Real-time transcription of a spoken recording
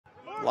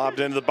Lobbed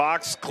into the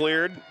box,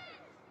 cleared.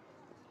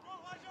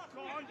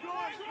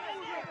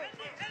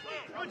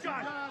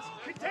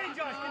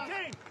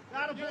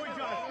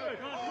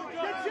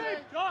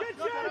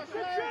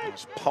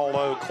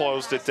 Paulo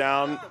closed it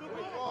down.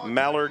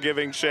 Meller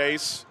giving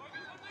chase.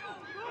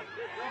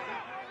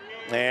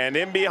 And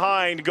in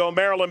behind go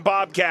Maryland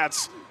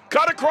Bobcats.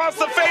 Cut across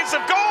the face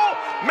of goal.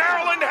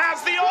 Maryland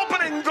has the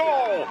opening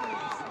goal.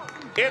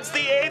 It's the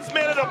 8th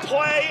minute of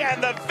play,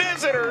 and the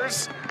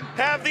visitors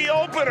have the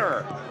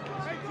opener.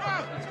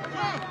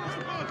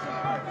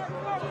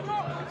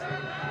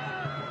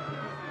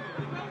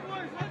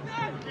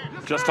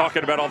 Just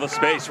talking about all the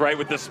space, right,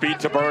 with the speed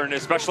to burn,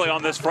 especially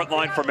on this front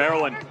line for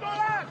Maryland.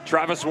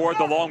 Travis Ward,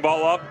 the long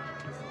ball up.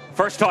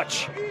 First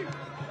touch.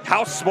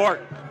 How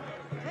smart.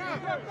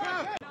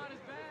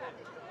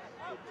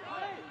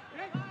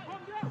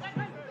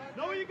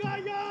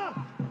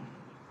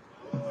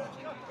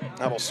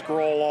 That'll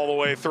scroll all the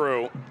way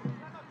through.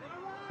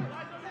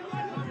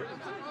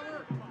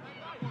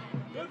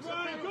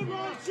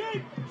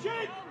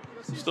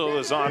 Still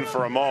is on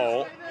for a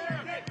mole.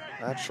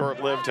 That's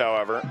short-lived,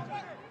 however.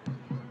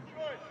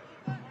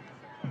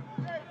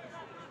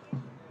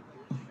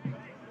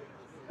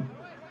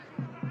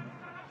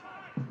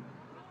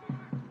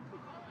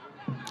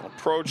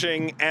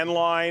 Approaching end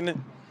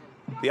line.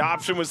 The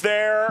option was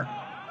there.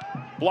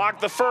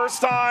 Blocked the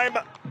first time.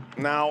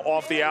 Now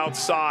off the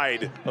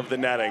outside of the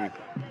netting.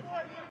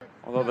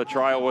 Although the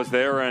trial was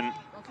there and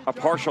a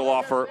partial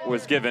offer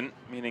was given,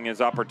 meaning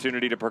his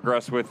opportunity to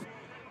progress with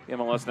the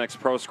MLS Next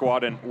Pro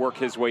squad and work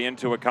his way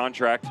into a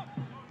contract,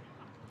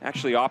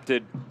 actually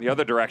opted the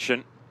other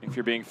direction, if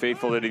you're being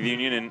faithful to the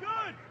Union, and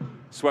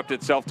swept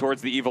itself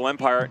towards the evil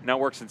empire. Now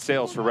works in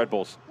sales for Red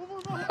Bulls.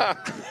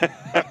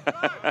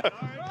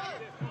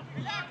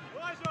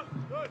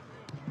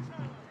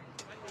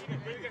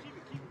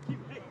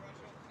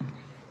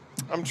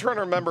 I'm trying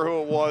to remember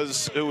who it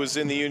was who was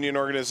in the Union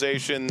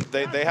organization.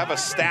 They have a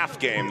staff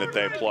game that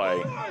they play.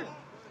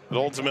 It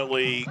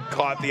ultimately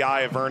caught the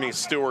eye of Ernie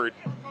Stewart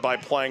by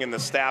playing in the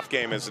staff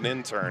game as an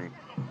intern.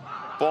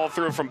 Ball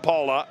through from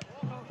Paula.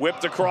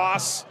 Whipped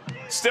across.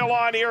 Still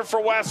on here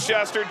for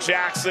Westchester.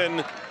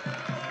 Jackson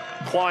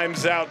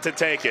climbs out to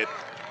take it.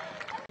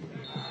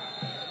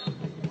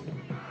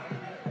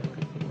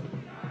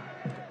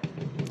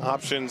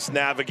 Options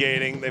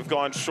navigating. They've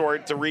gone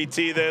short to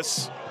re-tee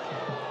this.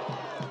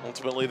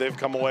 Ultimately, they've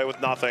come away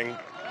with nothing.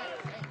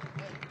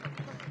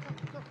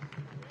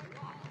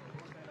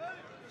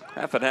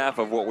 Half and half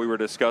of what we were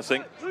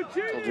discussing.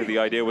 Told you the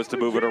idea was to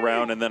move it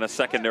around and then a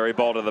secondary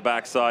ball to the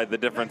backside. The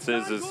difference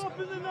is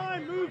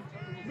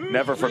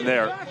never from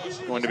there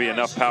going to be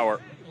enough power.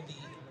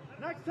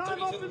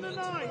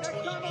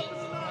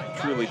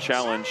 Truly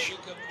challenge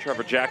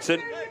Trevor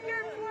Jackson.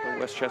 But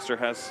Westchester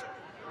has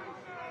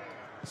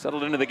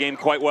settled into the game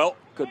quite well.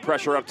 Good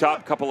pressure up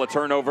top, couple of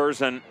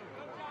turnovers, and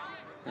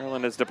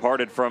Maryland has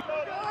departed from.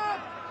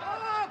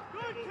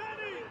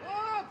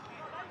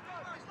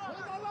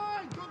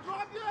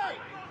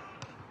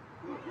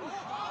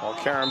 Well,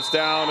 Karam's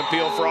down,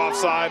 appeal for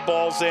offside,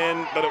 ball's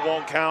in, but it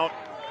won't count.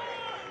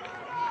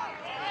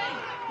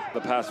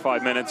 The past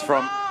 5 minutes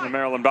from the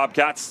Maryland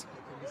Bobcats.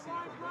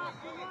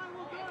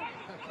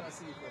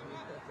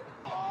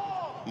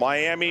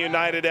 Miami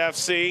United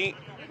FC.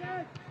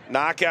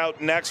 Knockout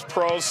next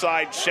pro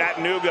side,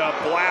 Chattanooga,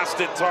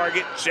 blasted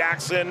target,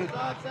 Jackson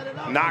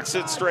knocks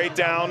it straight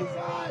down.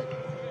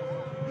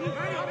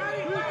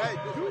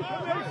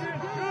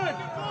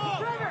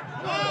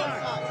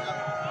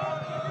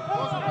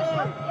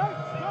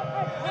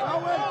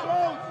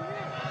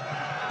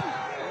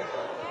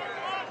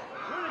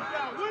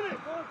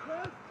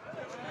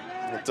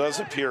 It does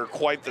appear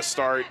quite the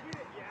start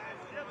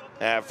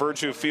at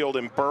Virtue Field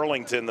in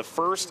Burlington, the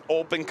first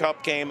Open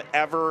Cup game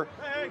ever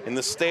in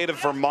the state of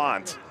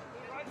Vermont.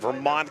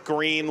 Vermont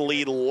Green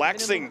lead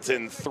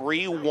Lexington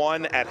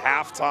 3-1 at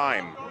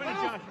halftime.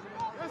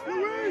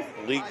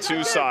 League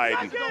 2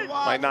 side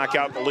might knock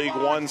out the League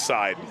 1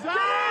 side.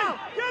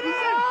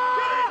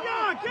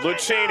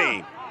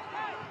 Lucchini.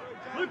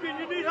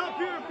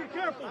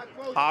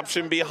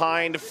 Option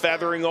behind,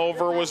 feathering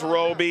over was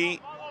Roby.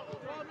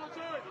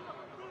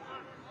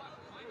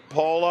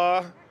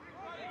 Pola.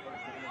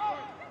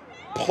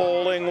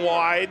 Pulling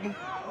wide.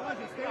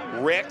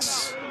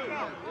 Ricks.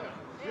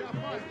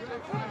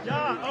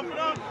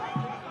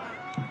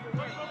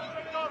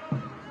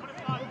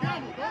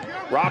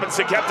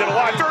 Robinson kept it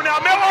alive. Through now.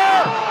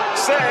 Miller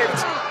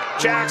saved.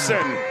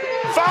 Jackson.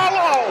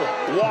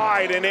 Follow.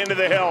 Wide and into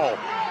the hill.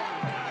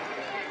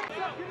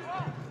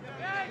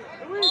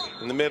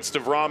 In the midst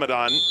of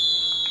Ramadan.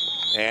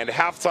 And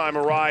halftime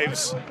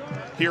arrives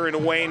here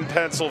in Wayne,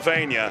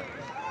 Pennsylvania.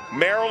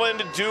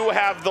 Maryland do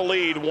have the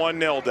lead,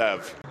 1-0,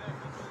 Dev.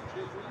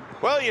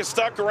 Well, you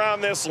stuck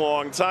around this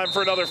long. Time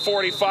for another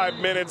 45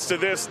 minutes to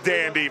this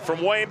dandy.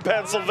 From Wayne,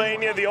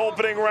 Pennsylvania, the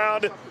opening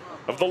round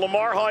of the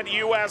Lamar Hunt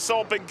U.S.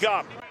 Open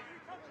Cup.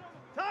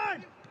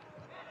 Time.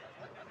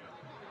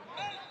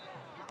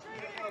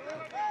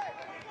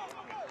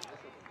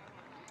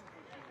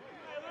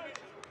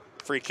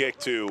 Free kick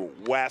to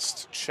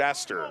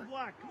Westchester.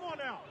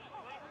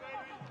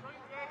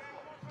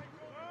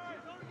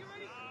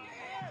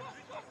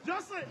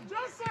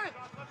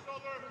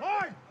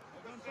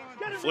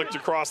 Flicked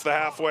across the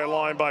halfway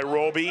line by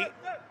Roby.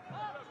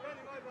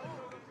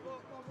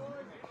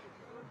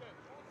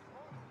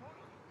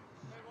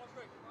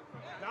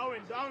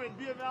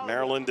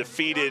 Maryland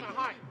defeated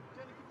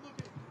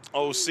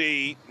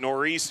OC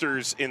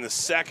Nor'easters in the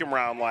second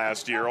round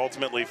last year,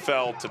 ultimately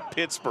fell to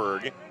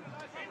Pittsburgh.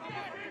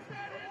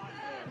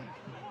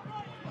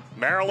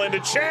 Maryland a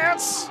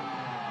chance.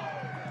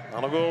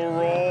 That'll go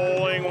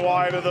rolling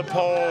wide of the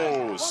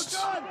post.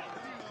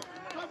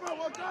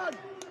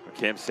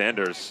 Cam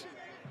Sanders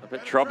a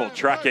bit trouble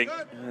tracking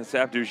as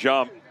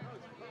Abdou-Jam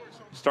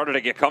started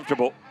to get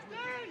comfortable.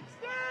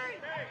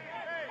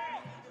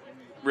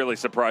 Really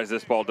surprised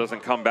this ball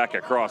doesn't come back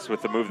across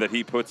with the move that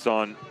he puts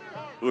on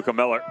Luca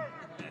Miller.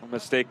 A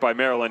mistake by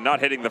Maryland,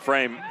 not hitting the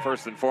frame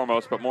first and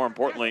foremost, but more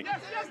importantly,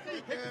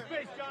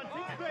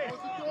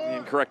 the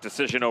incorrect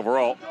decision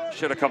overall.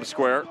 Should have come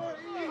square.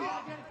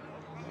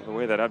 The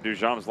way that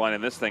Abdou-Jam's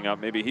lining this thing up,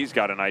 maybe he's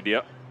got an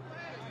idea.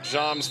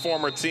 Jam's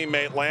former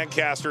teammate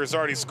Lancaster has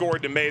already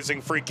scored an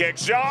amazing free kick.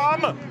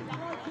 Jam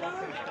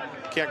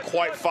can't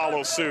quite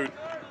follow suit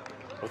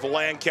with the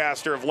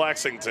Lancaster of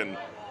Lexington,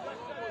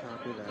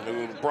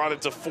 who brought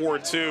it to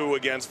 4-2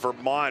 against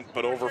Vermont,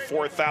 but over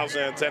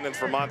 4,000 in attendance.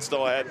 Vermont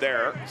still ahead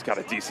there. He's got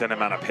a decent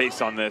amount of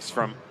pace on this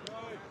from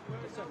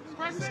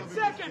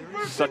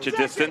such a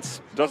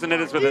distance. Doesn't hit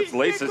it with its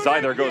laces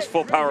either, goes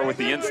full power with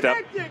the instep.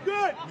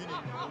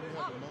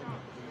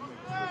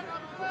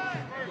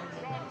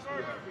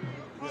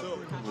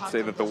 I would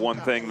say that the one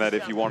thing that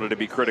if you wanted to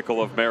be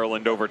critical of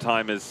Maryland over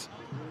time is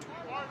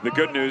the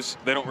good news,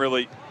 they don't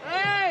really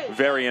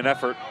vary in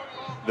effort.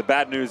 The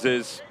bad news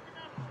is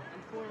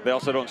they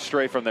also don't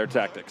stray from their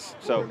tactics.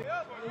 So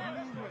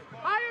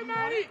higher,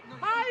 Matty,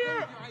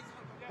 higher.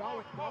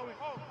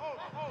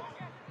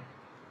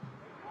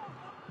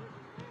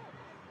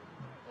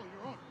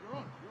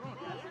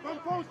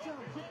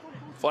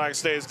 Flag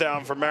stays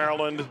down for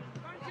Maryland.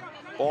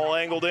 Ball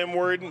angled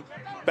inward,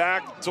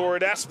 back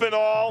toward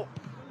Espinal.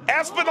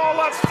 Espinal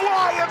lets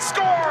fly and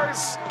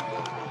scores!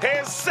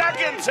 His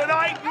second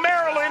tonight,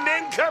 Maryland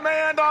in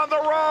command on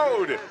the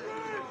road.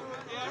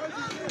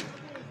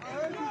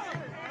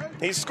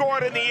 He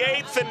scored in the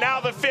 8th and now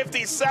the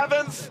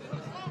 57th.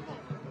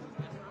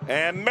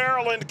 And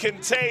Maryland can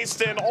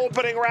taste an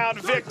opening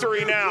round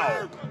victory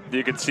now.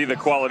 You can see the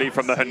quality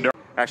from the Honduran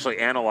actually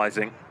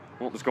analyzing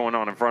what was going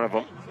on in front of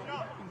him.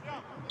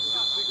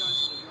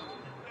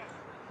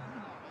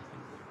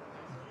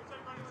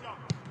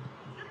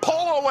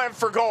 Polo went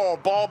for goal.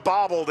 Ball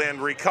bobbled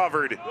and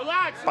recovered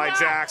by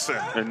Jackson.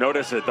 And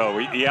notice it though,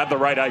 he had the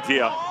right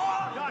idea.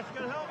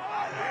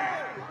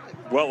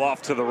 Well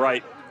off to the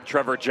right,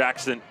 Trevor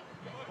Jackson.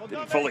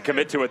 Didn't fully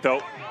commit to it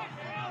though.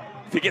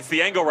 If he gets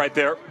the angle right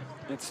there,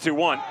 it's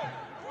 2-1.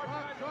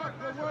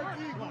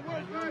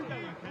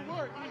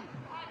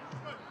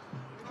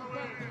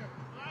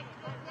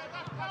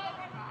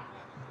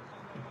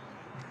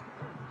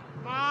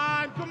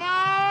 Come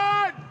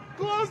on!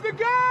 Close the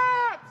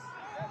gaps!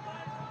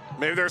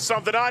 Maybe there's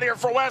something on here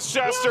for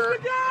Westchester.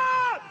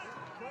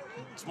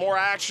 It's more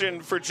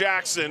action for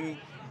Jackson,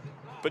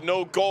 but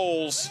no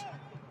goals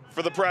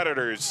for the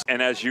Predators.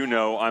 And as you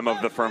know, I'm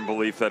of the firm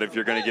belief that if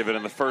you're going to give it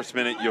in the first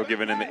minute, you'll give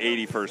it in the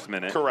 81st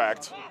minute.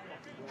 Correct.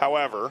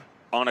 However,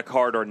 on a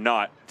card or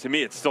not, to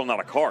me, it's still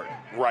not a card.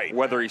 Right.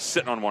 Whether he's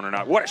sitting on one or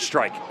not. What a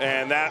strike.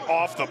 And that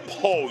off the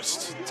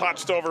post,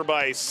 touched over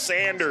by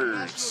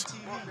Sanders.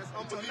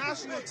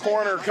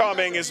 Corner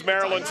coming as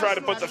Maryland tried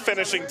to put the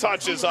finishing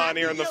touches on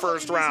here in the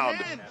first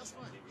round.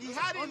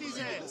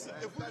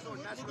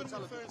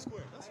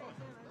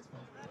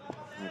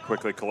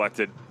 Quickly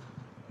collected.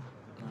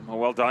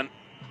 Well done.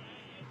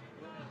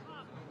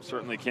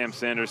 Certainly Cam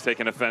Sanders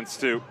taking offense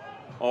to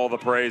all the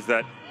praise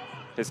that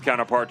his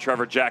counterpart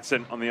Trevor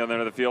Jackson on the other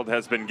end of the field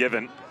has been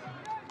given.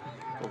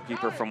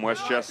 Goalkeeper from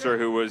Westchester,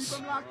 who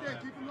was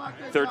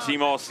third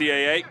team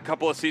All-CAA a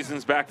couple of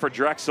seasons back for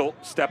Drexel,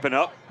 stepping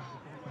up.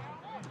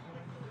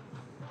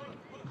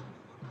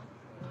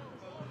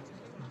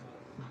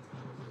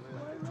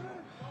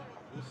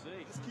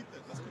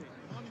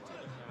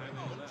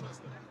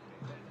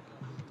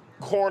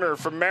 Corner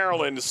from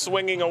Maryland,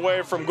 swinging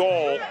away from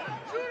goal.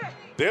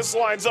 This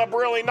lines up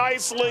really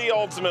nicely,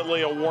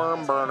 ultimately a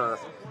worm burner.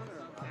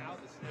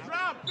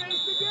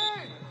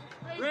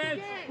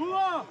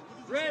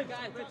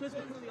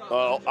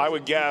 Well, I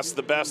would guess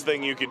the best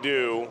thing you could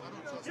do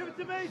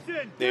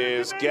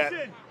is get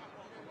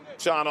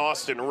John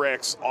Austin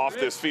Ricks off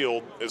this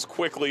field as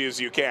quickly as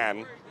you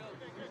can.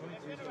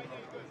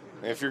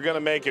 If you're going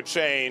to make a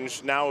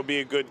change, now would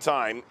be a good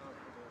time.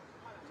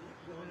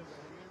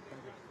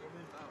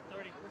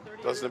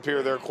 Doesn't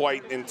appear they're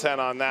quite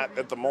intent on that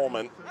at the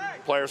moment.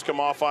 Players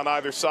come off on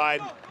either side.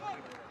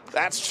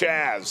 That's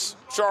Chaz.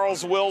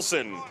 Charles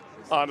Wilson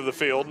onto the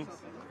field.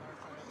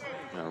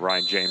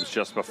 Ryan James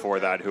just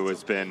before that, who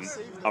has been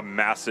a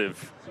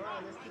massive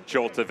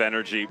jolt of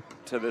energy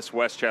to this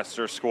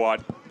Westchester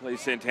squad. Lee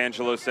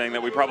Santangelo saying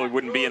that we probably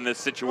wouldn't be in this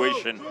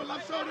situation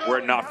were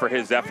it not for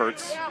his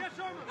efforts.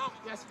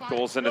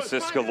 Goals and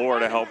assists galore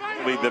to help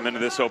lead them into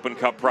this Open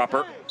Cup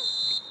proper.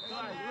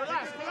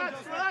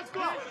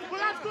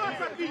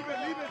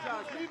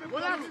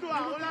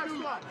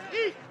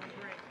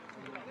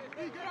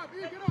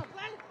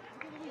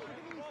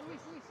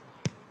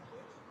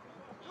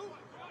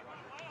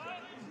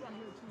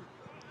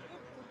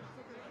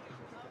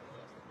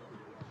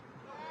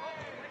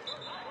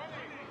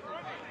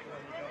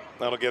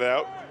 That'll get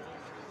out.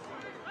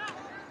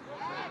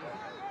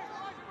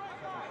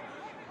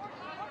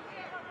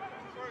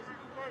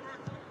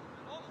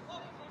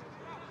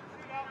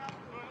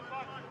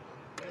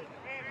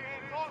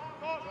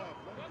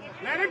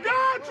 Let it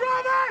go,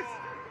 Travis!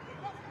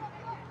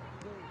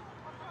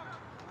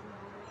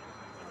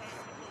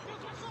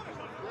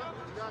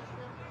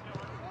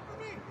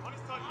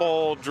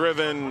 Ball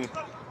driven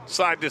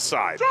side to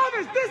side.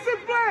 Travis,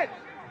 discipline!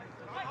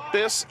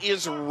 This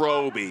is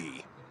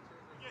Roby.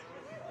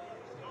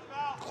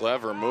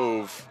 Clever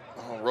move.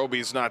 Oh,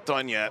 Roby's not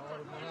done yet.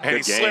 And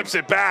he slips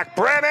it back.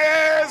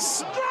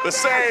 Brennis! The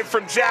save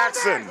from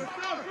Jackson.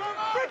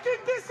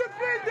 Freaking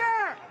discipline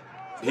there!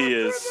 He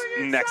is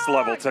next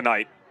level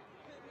tonight.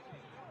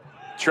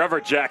 Trevor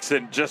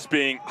Jackson just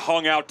being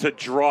hung out to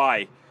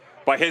dry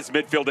by his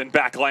midfield and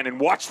back line. And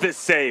watch this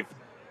save.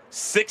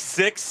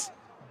 6'6".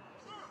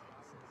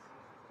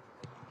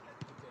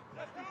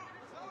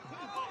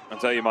 I'll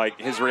tell you, Mike,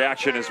 his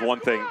reaction is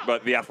one thing,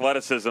 but the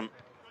athleticism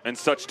in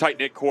such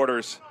tight-knit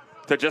quarters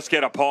to just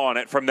get a paw on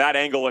it from that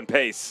angle and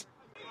pace.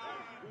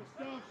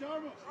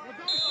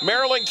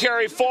 Maryland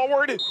carry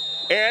forward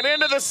and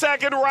into the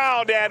second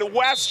round, and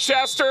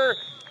Westchester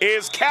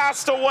is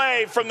cast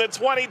away from the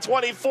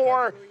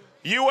 2024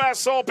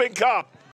 U.S. Open Cup.